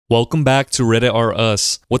Welcome back to Reddit R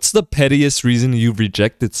Us. What's the pettiest reason you've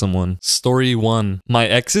rejected someone? Story 1. My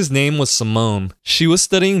ex's name was Simone. She was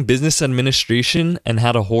studying business administration and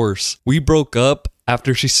had a horse. We broke up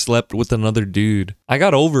after she slept with another dude. I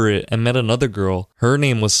got over it and met another girl. Her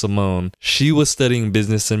name was Simone. She was studying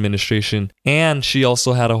business administration and she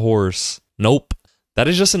also had a horse. Nope. That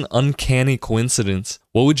is just an uncanny coincidence.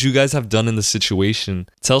 What would you guys have done in the situation?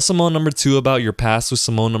 Tell Simone number 2 about your past with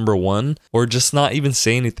Simone number 1, or just not even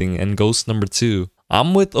say anything and ghost number 2.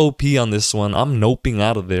 I'm with OP on this one. I'm noping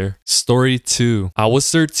out of there. Story 2. I was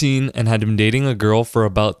 13 and had been dating a girl for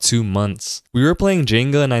about 2 months. We were playing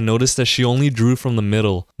Jenga and I noticed that she only drew from the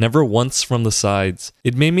middle, never once from the sides.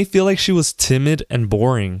 It made me feel like she was timid and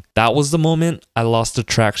boring. That was the moment I lost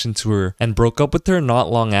attraction to her and broke up with her not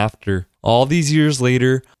long after. All these years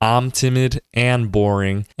later, I'm timid and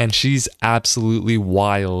boring, and she's absolutely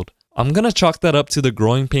wild. I'm gonna chalk that up to the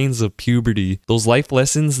growing pains of puberty, those life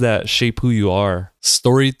lessons that shape who you are.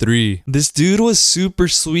 Story 3. This dude was super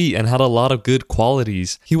sweet and had a lot of good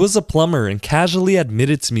qualities. He was a plumber and casually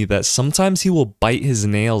admitted to me that sometimes he will bite his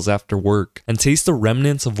nails after work and taste the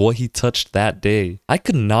remnants of what he touched that day. I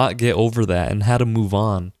could not get over that and had to move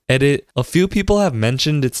on. Edit. A few people have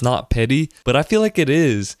mentioned it's not petty, but I feel like it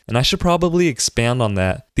is, and I should probably expand on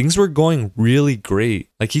that. Things were going really great.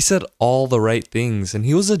 Like, he said all the right things, and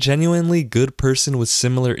he was a genuinely good person with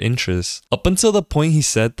similar interests. Up until the point he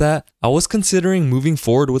said that, I was considering moving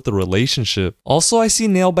forward with the relationship. Also, I see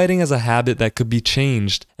nail biting as a habit that could be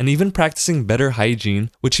changed, and even practicing better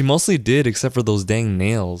hygiene, which he mostly did except for those dang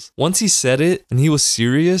nails. Once he said it, and he was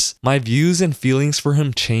serious, my views and feelings for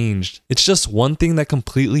him changed. It's just one thing that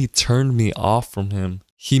completely turned me off from him.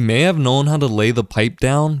 He may have known how to lay the pipe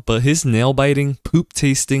down, but his nail biting, poop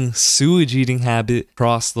tasting, sewage eating habit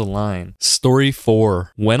crossed the line. Story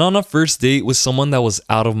 4. Went on a first date with someone that was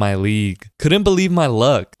out of my league. Couldn't believe my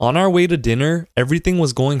luck. On our way to dinner, everything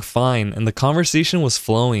was going fine and the conversation was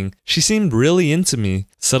flowing. She seemed really into me.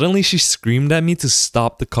 Suddenly she screamed at me to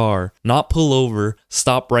stop the car, not pull over,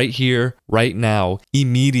 stop right here, right now,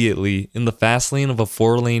 immediately, in the fast lane of a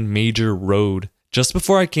 4-lane major road. Just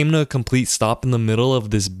before I came to a complete stop in the middle of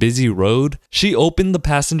this busy road, she opened the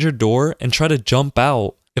passenger door and tried to jump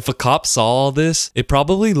out. If a cop saw all this, it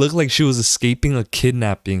probably looked like she was escaping a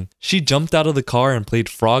kidnapping. She jumped out of the car and played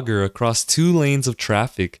Frogger across 2 lanes of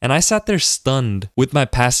traffic, and I sat there stunned, with my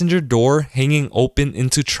passenger door hanging open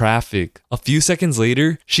into traffic. A few seconds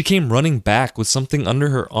later, she came running back with something under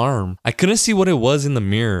her arm. I couldn't see what it was in the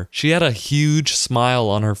mirror. She had a huge smile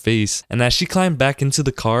on her face, and as she climbed back into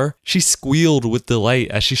the car, she squealed with delight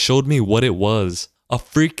as she showed me what it was. A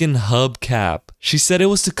freaking hubcap. She said it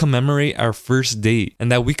was to commemorate our first date and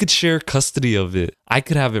that we could share custody of it. I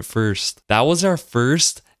could have it first. That was our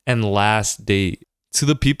first and last date. To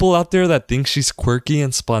the people out there that think she's quirky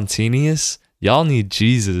and spontaneous, y'all need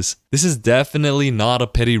Jesus. This is definitely not a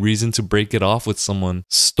petty reason to break it off with someone.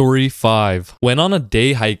 Story 5. Went on a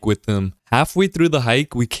day hike with them. Halfway through the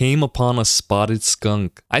hike, we came upon a spotted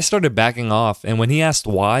skunk. I started backing off, and when he asked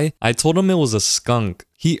why, I told him it was a skunk.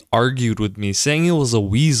 He argued with me, saying it was a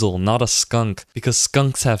weasel, not a skunk, because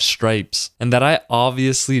skunks have stripes, and that I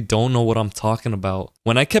obviously don't know what I'm talking about.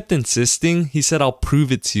 When I kept insisting, he said I'll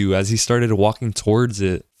prove it to you as he started walking towards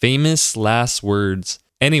it. Famous last words.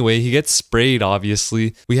 Anyway, he gets sprayed,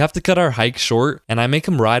 obviously. We have to cut our hike short, and I make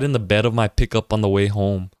him ride in the bed of my pickup on the way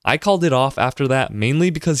home. I called it off after that,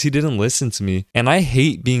 mainly because he didn't listen to me. And I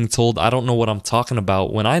hate being told I don't know what I'm talking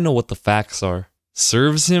about when I know what the facts are.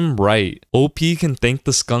 Serves him right. OP can thank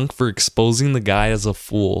the skunk for exposing the guy as a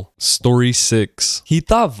fool. Story 6. He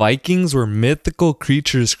thought Vikings were mythical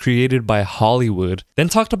creatures created by Hollywood, then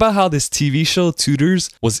talked about how this TV show Tudors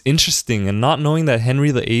was interesting and not knowing that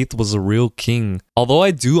Henry VIII was a real king. Although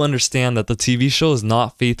I do understand that the TV show is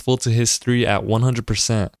not faithful to history at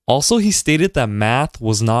 100%. Also, he stated that math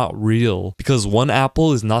was not real because one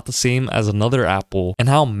apple is not the same as another apple, and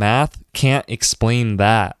how math can't explain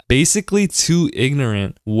that. Basically too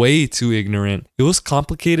ignorant, way too ignorant. It was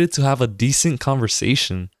complicated to have a decent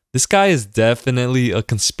conversation. This guy is definitely a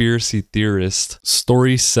conspiracy theorist.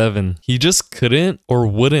 Story 7. He just couldn't or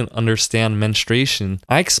wouldn't understand menstruation.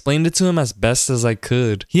 I explained it to him as best as I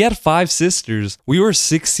could. He had 5 sisters. We were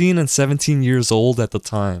 16 and 17 years old at the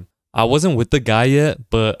time. I wasn't with the guy yet,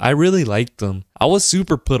 but I really liked him. I was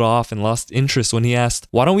super put off and lost interest when he asked,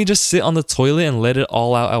 why don't we just sit on the toilet and let it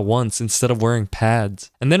all out at once instead of wearing pads?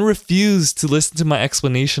 And then refused to listen to my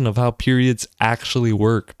explanation of how periods actually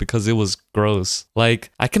work because it was gross. Like,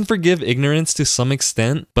 I can forgive ignorance to some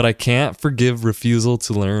extent, but I can't forgive refusal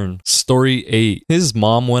to learn. Story 8. His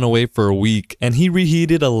mom went away for a week and he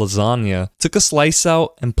reheated a lasagna, took a slice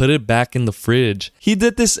out and put it back in the fridge. He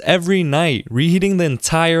did this every night, reheating the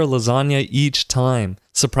entire lasagna each time.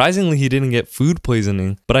 Surprisingly, he didn't get food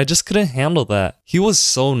poisoning, but I just couldn't handle that. He was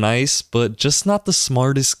so nice, but just not the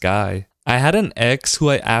smartest guy. I had an ex who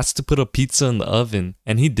I asked to put a pizza in the oven,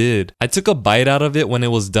 and he did. I took a bite out of it when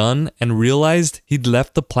it was done and realized he'd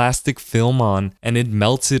left the plastic film on and it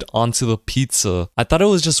melted onto the pizza. I thought it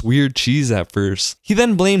was just weird cheese at first. He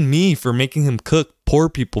then blamed me for making him cook poor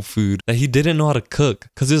people food that he didn't know how to cook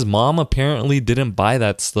because his mom apparently didn't buy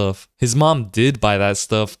that stuff. His mom did buy that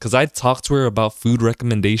stuff because I talked to her about food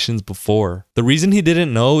recommendations before. The reason he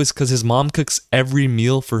didn't know is because his mom cooks every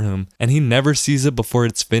meal for him and he never sees it before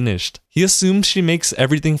it's finished. He assumes she makes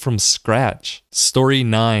everything from scratch. Story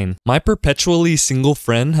 9. My perpetually single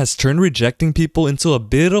friend has turned rejecting people into a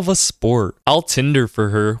bit of a sport. I'll Tinder for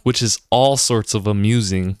her, which is all sorts of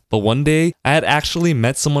amusing. But one day, I had actually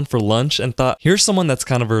met someone for lunch and thought, here's someone that's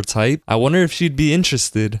kind of her type. I wonder if she'd be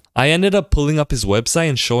interested. I ended up pulling up his website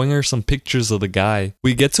and showing her some pictures of the guy.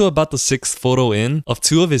 We get to about the 6th photo in of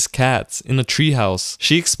 2 of his cats in a treehouse.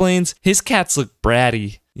 She explains, his cats look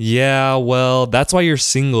bratty. Yeah, well, that's why you're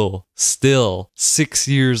single. Still, 6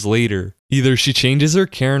 years later. Either she changes her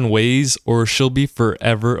Karen ways or she'll be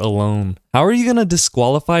forever alone. How are you gonna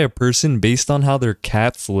disqualify a person based on how their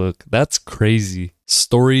cats look? That's crazy.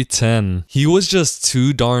 Story 10. He was just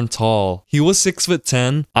too darn tall. He was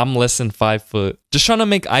 6'10", I'm less than 5 foot. Just trying to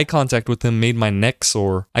make eye contact with him made my neck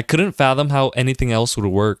sore. I couldn't fathom how anything else would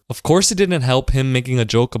work. Of course it didn't help him making a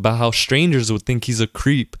joke about how strangers would think he's a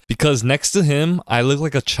creep, because next to him, I look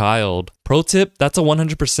like a child. Pro tip, that's a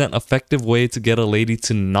 100% effective way to get a lady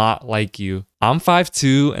to not like you. I'm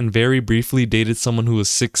 5'2" and very briefly dated someone who was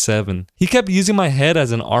 6'7". He kept using my head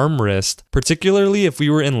as an armrest, particularly if we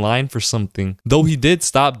were in line for something. Though he did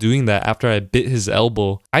stop doing that after I bit his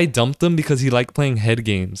elbow. I dumped him because he liked playing head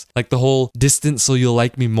games, like the whole distance so you'll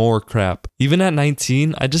like me more crap. Even at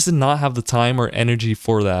 19, I just did not have the time or energy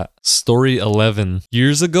for that. Story 11.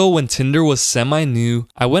 Years ago when Tinder was semi-new,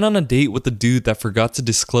 I went on a date with a dude that forgot to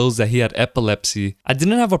disclose that he had epilepsy. I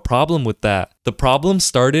didn't have a problem with that. The problem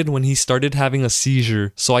started when he started having a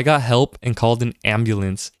seizure, so I got help and called an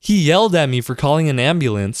ambulance. He yelled at me for calling an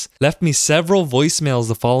ambulance, left me several voicemails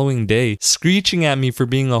the following day, screeching at me for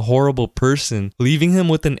being a horrible person, leaving him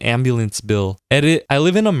with an ambulance bill. Edit, I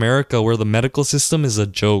live in America where the medical system is a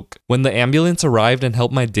joke. When the ambulance arrived and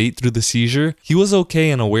helped my date through the seizure, he was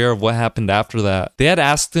okay and aware of what happened after that. They had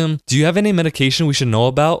asked him, do you have any medication we should know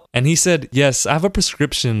about? And he said, yes, I have a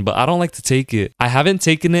prescription, but I don't like to take it. I haven't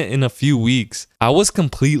taken it in a few weeks. I was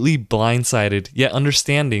completely blindsided, yet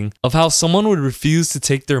understanding, of how someone would refuse to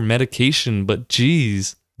take their medication, but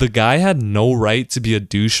geez. The guy had no right to be a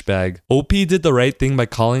douchebag. OP did the right thing by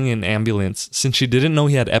calling an ambulance since she didn't know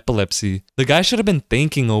he had epilepsy. The guy should have been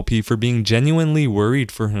thanking OP for being genuinely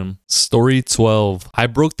worried for him. Story 12. I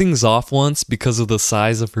broke things off once because of the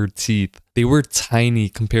size of her teeth. They were tiny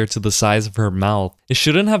compared to the size of her mouth. It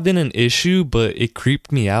shouldn't have been an issue, but it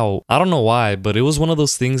creeped me out. I don't know why, but it was one of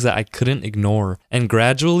those things that I couldn't ignore and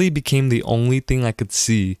gradually became the only thing I could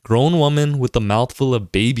see. Grown woman with a mouthful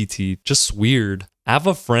of baby teeth. Just weird. I have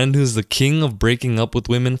a friend who's the king of breaking up with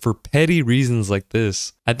women for petty reasons like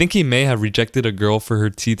this. I think he may have rejected a girl for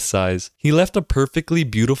her teeth size. He left a perfectly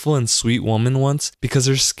beautiful and sweet woman once because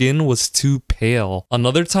her skin was too pale.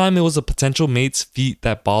 Another time it was a potential mate's feet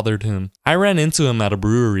that bothered him. I ran into him at a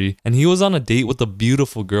brewery and he was on a date with a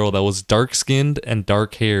beautiful girl that was dark-skinned and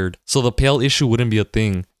dark-haired, so the pale issue wouldn't be a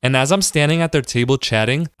thing. And as I'm standing at their table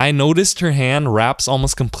chatting, I noticed her hand wraps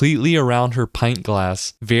almost completely around her pint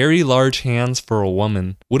glass. Very large hands for a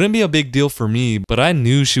woman. Wouldn't be a big deal for me, but I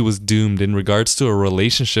knew she was doomed in regards to a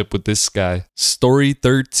relationship with this guy. Story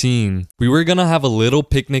 13. We were gonna have a little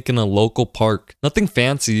picnic in a local park. Nothing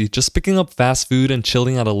fancy, just picking up fast food and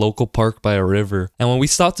chilling at a local park by a river. And when we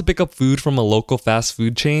stopped to pick up food from a local fast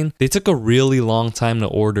food chain, they took a really long time to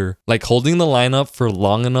order. Like holding the line up for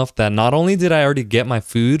long enough that not only did I already get my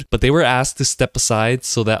food, but they were asked to step aside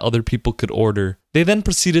so that other people could order. They then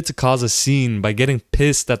proceeded to cause a scene by getting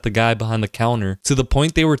pissed at the guy behind the counter to the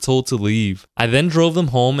point they were told to leave. I then drove them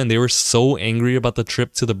home and they were so angry about the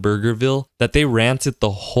trip to the Burgerville that they ranted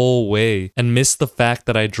the whole way and missed the fact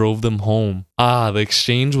that I drove them home. The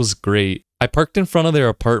exchange was great. I parked in front of their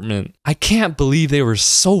apartment. I can't believe they were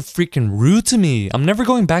so freaking rude to me. I'm never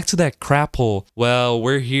going back to that crap hole. Well,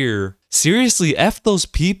 we're here. Seriously, F those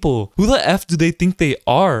people. Who the F do they think they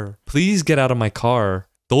are? Please get out of my car.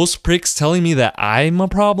 Those pricks telling me that I'm a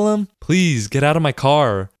problem? Please get out of my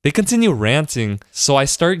car. They continue ranting, so I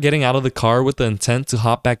start getting out of the car with the intent to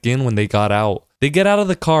hop back in when they got out. They get out of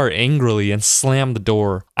the car angrily and slam the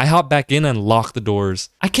door. I hop back in and lock the doors.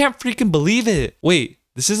 I can't freaking believe it. Wait,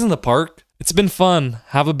 this isn't the park? It's been fun.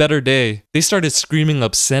 Have a better day. They started screaming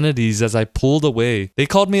obscenities as I pulled away. They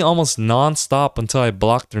called me almost non-stop until I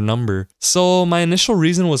blocked their number. So my initial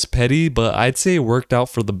reason was petty, but I'd say it worked out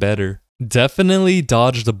for the better. Definitely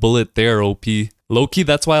dodged a bullet there, OP. Low-key,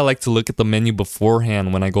 that's why I like to look at the menu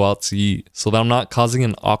beforehand when I go out to eat, so that I'm not causing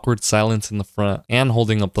an awkward silence in the front and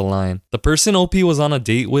holding up the line. The person OP was on a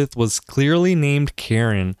date with was clearly named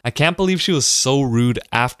Karen. I can't believe she was so rude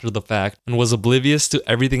after the fact and was oblivious to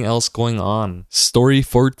everything else going on. Story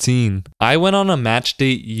 14. I went on a match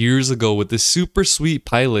date years ago with this super sweet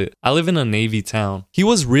pilot. I live in a Navy town. He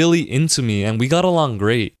was really into me and we got along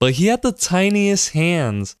great, but he had the tiniest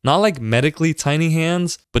hands. Not like medically tiny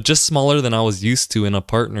hands, but just smaller than I was used to in a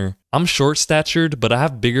partner. I'm short-statured, but I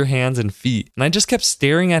have bigger hands and feet, and I just kept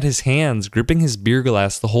staring at his hands, gripping his beer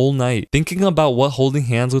glass the whole night, thinking about what holding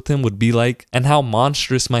hands with him would be like and how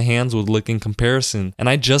monstrous my hands would look in comparison, and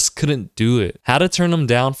I just couldn't do it. Had to turn him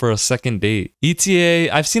down for a second date. ETA,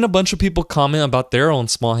 I've seen a bunch of people comment about their own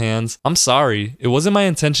small hands. I'm sorry, it wasn't my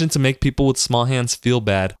intention to make people with small hands feel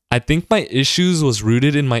bad. I think my issues was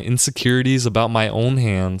rooted in my insecurities about my own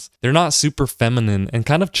hands. They're not super feminine and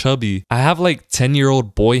kind of chubby. I have like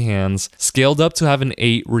 10-year-old boy hands, scaled up to have an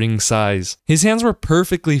 8 ring size. His hands were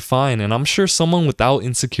perfectly fine, and I'm sure someone without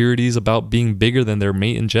insecurities about being bigger than their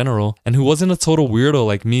mate in general, and who wasn't a total weirdo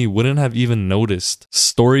like me, wouldn't have even noticed.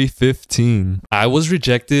 Story 15. I was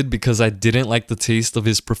rejected because I didn't like the taste of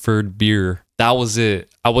his preferred beer. That was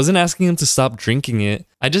it. I wasn't asking him to stop drinking it.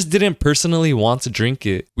 I just didn't personally want to drink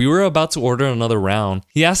it. We were about to order another round.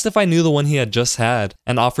 He asked if I knew the one he had just had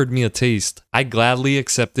and offered me a taste. I gladly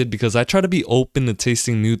accepted because I try to be open to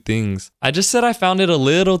tasting new things. I just said I found it a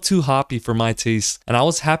little too hoppy for my taste and I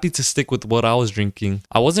was happy to stick with what I was drinking.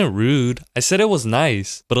 I wasn't rude. I said it was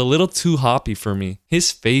nice, but a little too hoppy for me.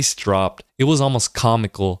 His face dropped. It was almost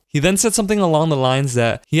comical. He then said something along the lines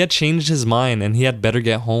that he had changed his mind and he had better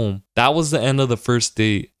get home. That was the end of the first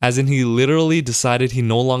date, as in he literally decided he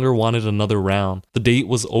no longer wanted another round. The date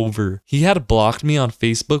was over. He had blocked me on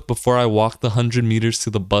Facebook before I walked the 100 meters to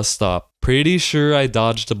the bus stop. Pretty sure I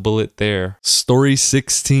dodged a bullet there. Story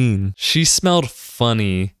 16. She smelled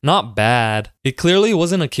funny. Not bad. It clearly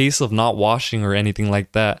wasn't a case of not washing or anything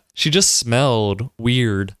like that. She just smelled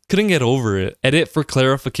weird. Couldn't get over it. Edit for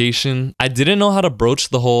clarification. I didn't know how to broach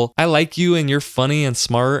the whole I like you and you're funny and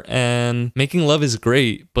smart and making love is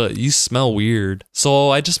great, but you smell weird.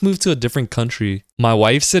 So I just moved to a different country. My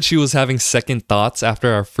wife said she was having second thoughts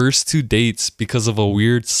after our first 2 dates because of a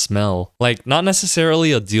weird smell. Like, not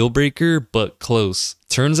necessarily a deal breaker, but close.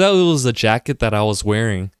 Turns out it was the jacket that I was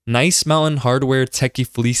wearing. Nice Mountain Hardwear techie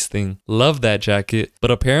fleece thing. Love that jacket,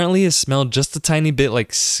 but apparently it smelled just a tiny bit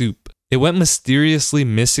like soup. It went mysteriously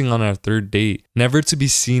missing on our 3rd date, never to be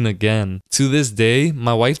seen again. To this day,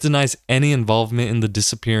 my wife denies any involvement in the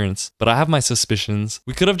disappearance, but I have my suspicions.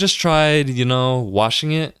 We could have just tried,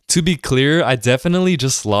 washing it. To be clear, I definitely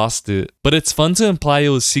just lost it, but it's fun to imply it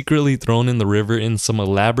was secretly thrown in the river in some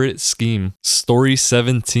elaborate scheme. Story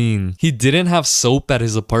 17. He didn't have soap at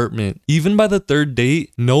his apartment. Even by the 3rd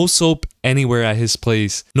date, no soap anywhere at his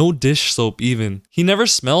place. No dish soap even. He never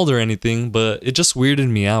smelled or anything, but it just weirded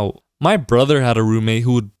me out. My brother had a roommate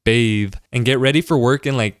who would bathe and get ready for work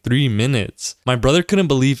in like 3 minutes. My brother couldn't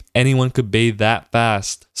believe anyone could bathe that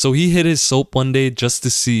fast, so he hid his soap one day just to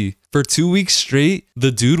see. For 2 weeks straight,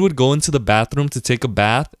 the dude would go into the bathroom to take a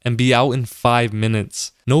bath and be out in 5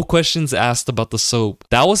 minutes. No questions asked about the soap.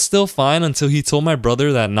 That was still fine until he told my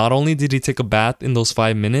brother that not only did he take a bath in those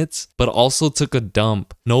 5 minutes, but also took a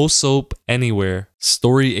dump. No soap anywhere.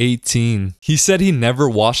 Story 18. He said he never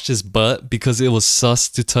washed his butt because it was sus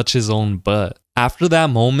to touch his own butt. After that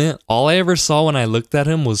moment, all I ever saw when I looked at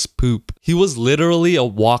him was poop. He was literally a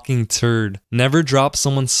walking turd. Never dropped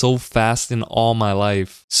someone so fast in all my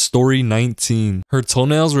life. Story 19. Her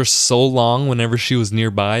toenails were so long whenever she was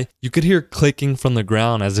nearby, you could hear clicking from the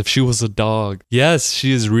ground as if she was a dog. Yes,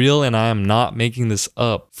 she is real and I am not making this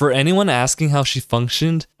up. For anyone asking how she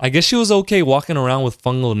functioned, I guess she was okay walking around with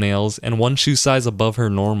fungal nails and 1 shoe size above her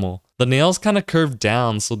normal. The nails kinda curved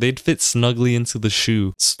down so they'd fit snugly into the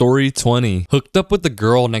shoe. Story 20. Hooked up with the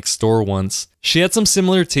girl next door once. She had some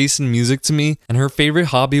similar taste in music to me, and her favorite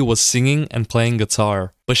hobby was singing and playing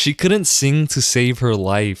guitar. But she couldn't sing to save her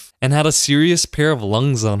life, and had a serious pair of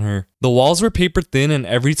lungs on her. The walls were paper thin, and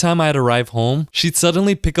every time I'd arrive home, she'd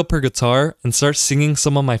suddenly pick up her guitar and start singing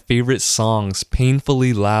some of my favorite songs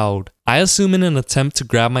painfully loud. I assume in an attempt to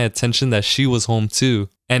grab my attention that she was home too.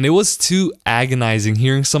 And it was too agonizing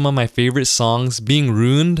hearing some of my favorite songs being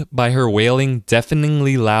ruined by her wailing,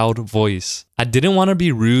 deafeningly loud voice. I didn't want to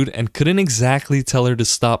be rude and couldn't exactly tell her to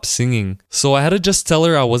stop singing, so I had to just tell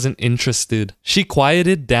her I wasn't interested. She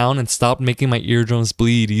quieted down and stopped making my eardrums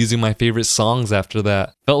bleed using my favorite songs after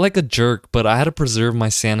that. Felt like a jerk, but I had to preserve my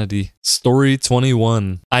sanity. Story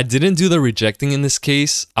 21. I didn't do the rejecting in this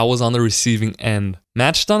case, I was on the receiving end.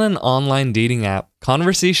 Matched on an online dating app.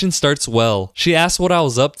 Conversation starts well. She asked what I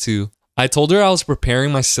was up to. I told her I was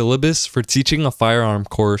preparing my syllabus for teaching a firearm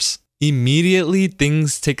course. Immediately,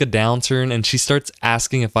 things take a downturn and she starts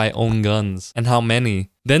asking if I own guns and how many.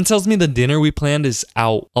 Then tells me the dinner we planned is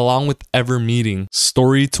out, along with ever meeting.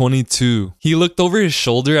 Story 22. He looked over his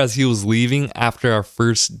shoulder as he was leaving after our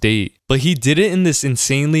first date. But he did it in this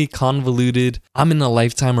insanely convoluted, I'm in a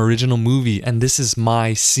Lifetime original movie and this is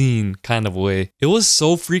my scene kind of way. It was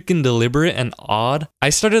so freaking deliberate and odd. I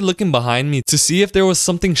started looking behind me to see if there was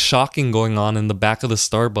something shocking going on in the back of the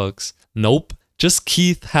Starbucks. Nope. Just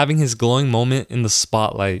Keith having his glowing moment in the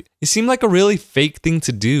spotlight. It seemed like a really fake thing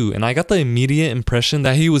to do, and I got the immediate impression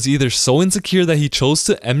that he was either so insecure that he chose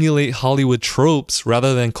to emulate Hollywood tropes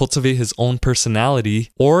rather than cultivate his own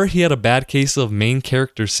personality, or he had a bad case of main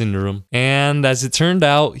character syndrome. And as it turned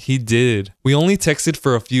out, he did. We only texted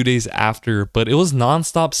for a few days after, but it was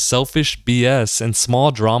nonstop selfish BS and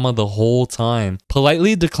small drama the whole time.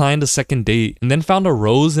 Politely declined a second date, and then found a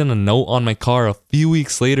rose and a note on my car a few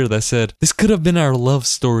weeks later that said, "This could have been our love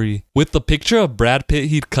story," with the picture of Brad Pitt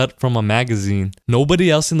he'd cut from a magazine.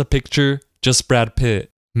 Nobody else in the picture, just Brad Pitt.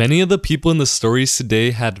 Many of the people in the stories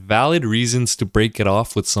today had valid reasons to break it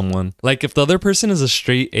off with someone. Like if the other person is a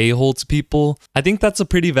straight a-hole to people, I think that's a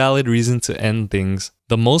pretty valid reason to end things.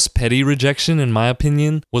 The most petty rejection in my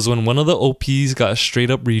opinion was when one of the OPs got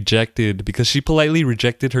straight up rejected because she politely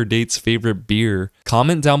rejected her date's favorite beer.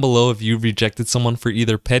 Comment down below if you've rejected someone for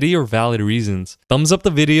either petty or valid reasons. Thumbs up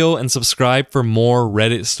the video and subscribe for more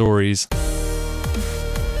Reddit stories.